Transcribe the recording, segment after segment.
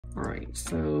All right,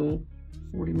 so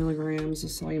 40 milligrams of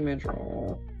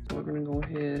Solu-Medrol. So we're gonna go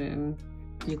ahead and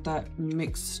get that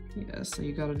mixed. Yeah, so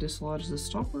you gotta dislodge the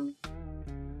stopper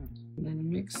and then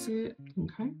mix it.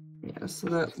 Okay. Yeah, so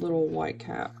that little white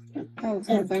cap. Oh,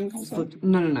 same thing.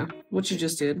 No. What you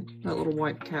just did, that little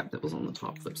white cap that was on the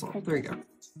top flips off. There you go.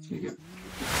 There you go.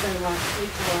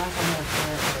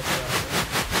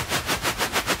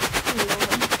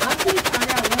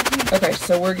 Okay,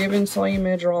 so we're giving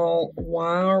Solu-Medrol.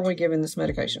 Why are we giving this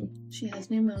medication? She has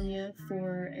pneumonia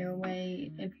for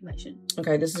airway inflammation.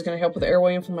 Okay, this is going to help with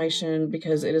airway inflammation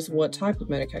because it is what type of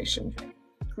medication?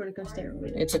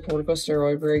 Corticosteroid. It's a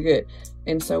corticosteroid. Very good.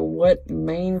 And so what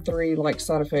main three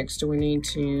side effects do we need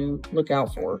to look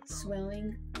out for?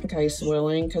 Swelling. Okay,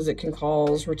 swelling because it can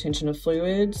cause retention of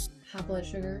fluids. High blood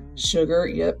sugar. Sugar,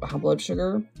 yep, high blood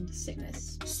sugar.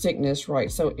 Sickness. Sickness,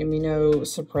 right. So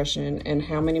immunosuppression. And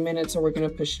how many minutes are we going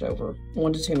to push it over?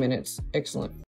 1 to 2 minutes. Excellent.